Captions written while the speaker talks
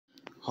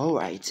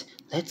Alright,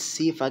 let's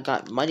see if I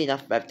got money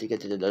enough left to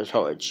get to the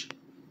storage.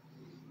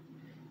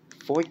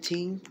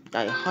 14,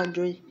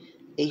 900,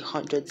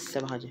 800,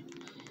 700,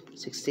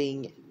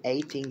 16,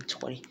 18,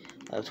 20,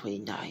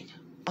 29.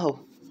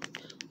 Oh,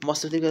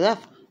 most of the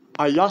left.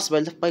 I lost my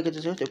left bike at the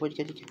storage. What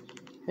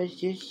are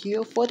you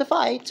here for the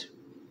fight?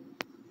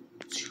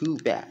 Too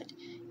bad.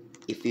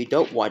 If you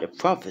don't want a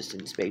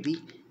prophecies,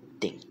 baby,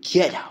 then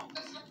get out.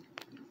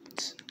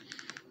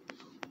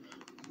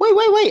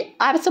 Wait!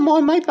 I have some more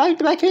on my bike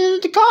back in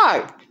the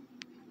car.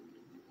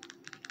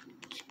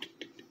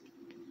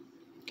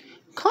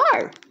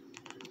 Car.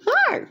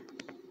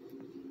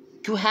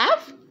 You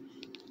have?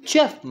 Do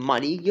you have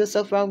money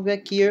yourself around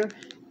back here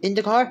in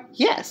the car?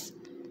 Yes.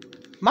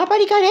 My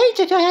buddy got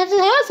aged to have the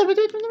house.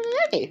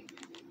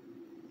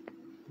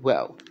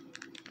 Well,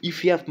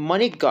 if you have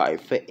money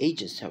guard for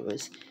agent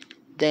service,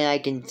 then I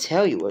can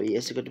tell you where he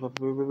is to go to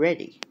be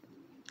ready.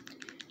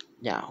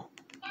 Now,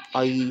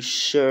 are you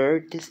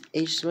sure this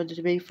agent wanted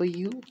to pay for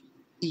you?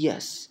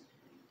 Yes,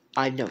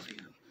 I know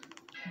you.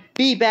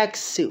 Be back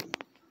soon.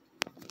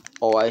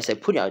 Or I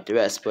said putting out the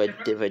rest for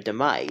a different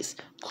demise,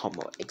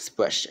 common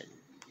expression.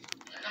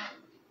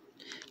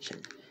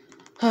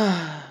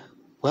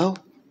 Well,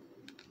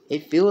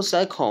 it feels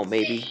like home,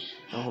 baby.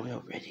 Oh, we're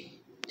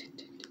ready.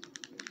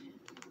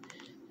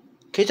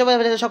 Can you tell me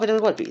what the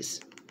chocolate was,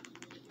 please?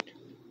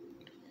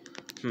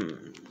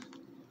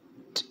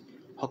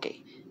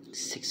 Okay,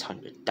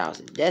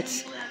 600,000.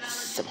 That's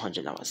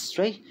 700 hours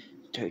straight.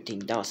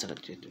 13,000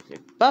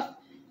 buff.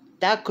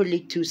 That could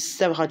lead to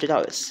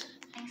 $700.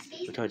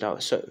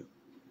 So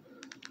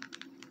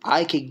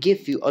I can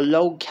give you a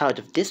low count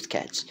of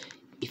discounts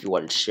if you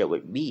want to share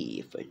with me.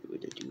 If I were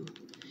to do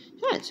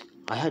that,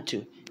 I had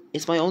to.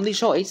 It's my only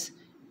choice.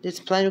 This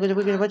plan is going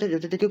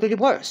to get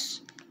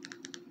worse.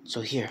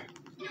 So here,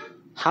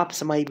 help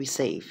somebody be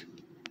safe,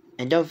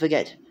 and don't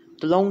forget,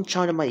 the long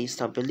child of money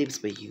still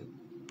believes with you.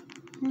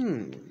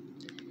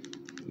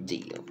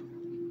 Deal.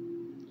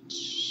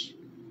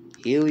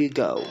 Here you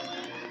go.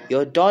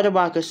 Your daughter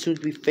will soon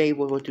be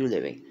favorable to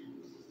living.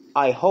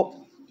 I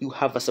hope you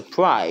have a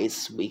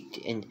surprise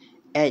week and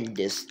end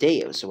this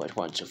day of so at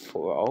once and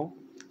for all.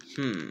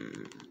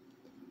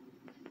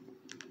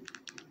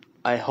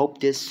 I hope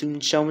this soon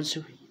shows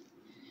you.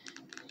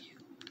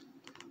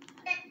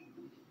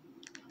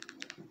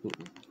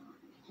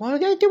 What are we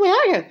gonna do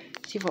without her?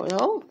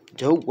 Oh,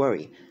 don't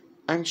worry.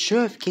 I'm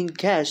sure if King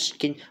Cash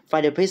can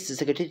find a business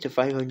secretary to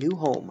find her new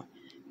home.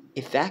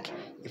 In fact,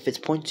 if it's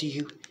point to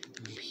you,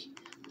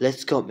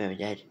 let's go,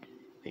 Marinette.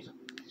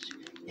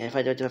 And if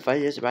I don't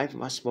find this right,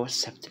 much more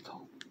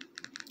skeptical.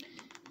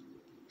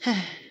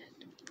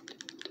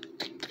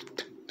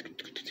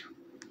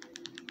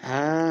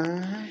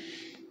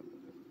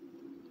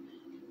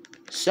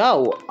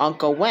 So,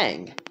 Uncle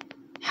Wang,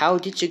 how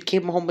did you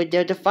come home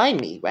there to find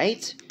me,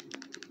 right?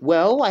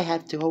 Well, I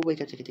had to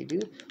wake up to get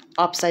you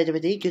upside the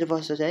day,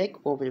 universal egg,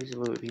 over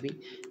the baby,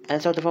 and I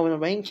saw the phone in the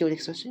rain, killed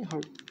expression,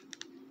 her.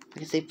 I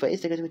can say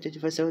first, I got to go to the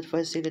first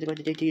thing, going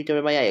to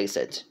do my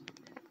exit.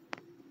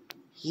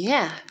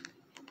 Yeah,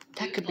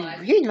 that could be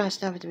really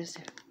nice now with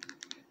Mr.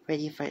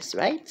 Ready first,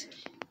 right?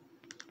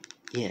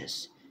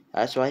 Yes,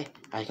 that's why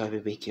I gotta be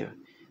with you.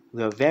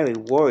 We are very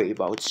worried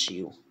about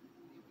you.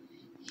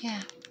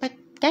 Yeah, but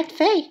that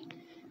Faye.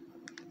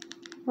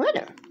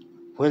 Runner,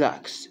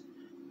 relax.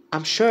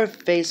 I'm sure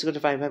Faye's going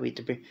to find Mummy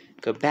to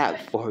go back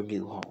for her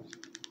new home.